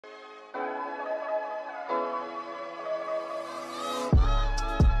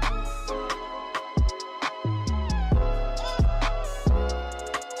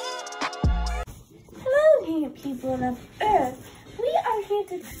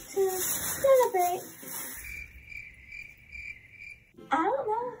bracelets to celebrate. I don't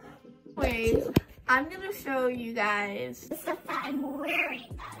know. Wait, I'm gonna show you guys the stuff that I'm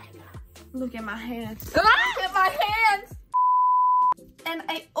wearing. Look at my hands. Look at my hands! And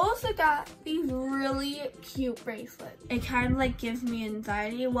I also got these really cute bracelets. It kind of like gives me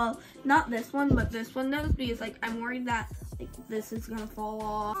anxiety. Well, not this one, but this one does, because like I'm worried that like this is gonna fall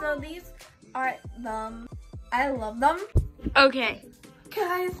off. So these are them. I love them. Okay.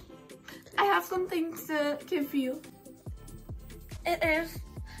 Guys, I have something to give you. It is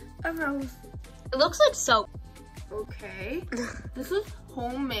a rose. It looks like soap. Okay. This is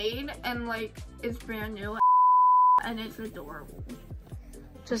homemade and like it's brand new and it's adorable.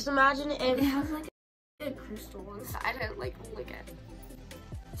 Just imagine if it has like a crystal inside it. Like, look at it.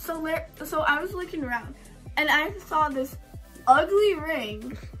 So I was looking around and I saw this ugly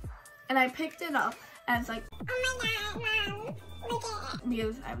ring and I picked it up and it's like, oh my god, Mom, look at it.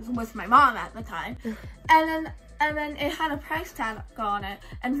 Because I was with my mom at the time. And then it had a price tag on it,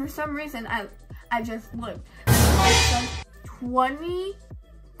 and for some reason I just looked. It said $25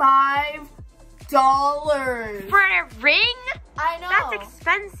 for a ring. I know. That's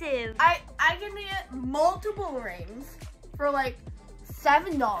expensive. I can get multiple rings for like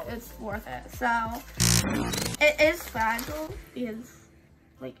 $7. It's worth it. So it is fragile because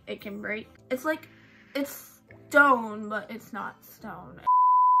like it can break. It's like it's stone, but it's not stone.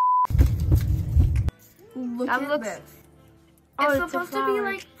 Look at this. It's supposed to be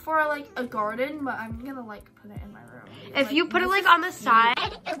like for like a garden, but I'm gonna like put it in my room. If like, you put it like on the side,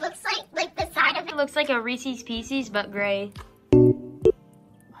 it looks like the side of it looks like a Reese's Pieces but gray.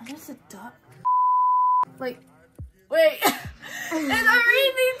 Why does it duck? Like, wait, it's a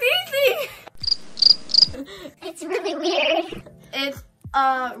Reese's Pieces. It's really weird. It's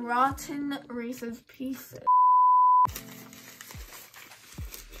a rotten Reese's Pieces.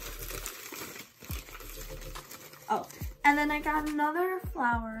 Oh, and then I got another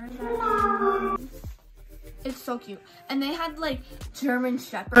flower. It's so cute. And they had like German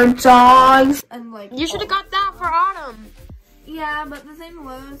Shepherd dogs and like. You should have got that for autumn. Yeah, but the thing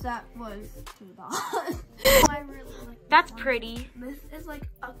was that was $2. I really like. That's pretty. This is like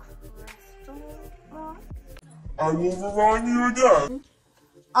a crystal rock. I will remind you again.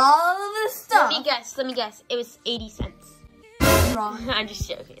 All of this stuff. Let me guess. It was 80 cents. Wrong. I'm just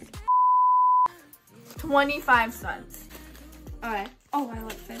joking. 25 cents. Alright. Oh, I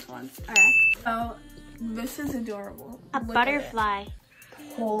like this one. Alright. So, this is adorable. A Look butterfly.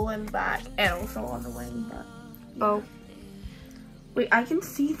 Hole in the back and also on the wing. But Oh. wait, I can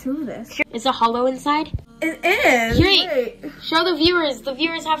see through this. Is it hollow inside? It is. Wait. Show the viewers. The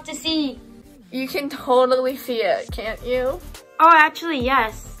viewers have to see. You can totally see it, can't you? Oh, actually,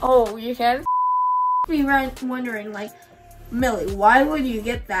 yes. Oh, you can? We were wondering, like, Millie, why would you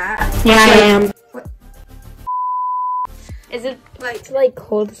get that? Yeah, I am. What? Is it like to like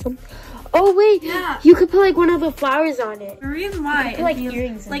hold something? Oh wait, Yeah. You could put like one of the flowers on it. The reason why You could put, like is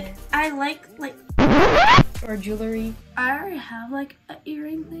earrings in like it. I like Or jewelry. I already have like an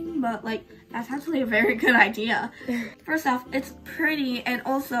earring thing, but like that's actually a very good idea. First off, it's pretty, and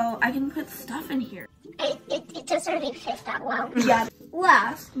also I can put stuff in here. It just really fits that well. Yeah.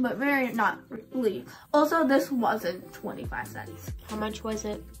 Last, but very not least. Also, this wasn't 25 cents. How much was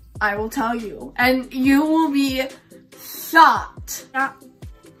it? I will tell you, and you will be shocked. Got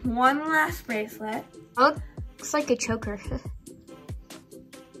one last bracelet. Oh, looks like a choker.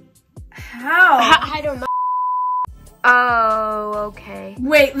 How? I don't know. Oh, okay.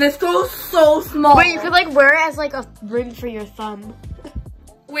 Wait, this goes so small. Wait, you could like wear it as like a ring for your thumb.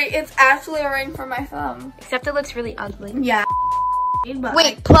 Wait, it's actually a ring for my thumb. Except it looks really ugly. Yeah. But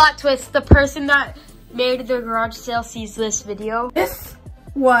Wait, plot twist. The person that made the garage sale sees this video. this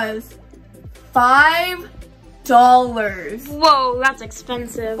was $5 Whoa, that's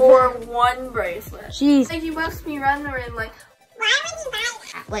expensive. for one bracelet. Jeez. Like, you must be wondering, like, why would you buy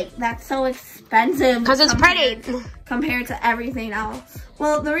that? Like, that's so expensive. Because it's pretty. Compared to everything else.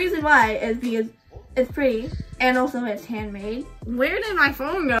 Well, the reason why is because it's pretty and also it's handmade. Where did my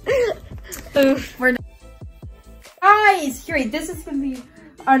phone go? Oof. Guys, wait, this is gonna be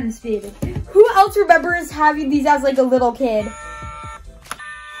unspeeded. Who else remembers having these as like a little kid?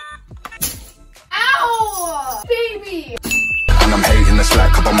 Ow! Baby! And I'm hating the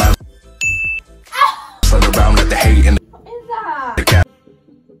slack up on my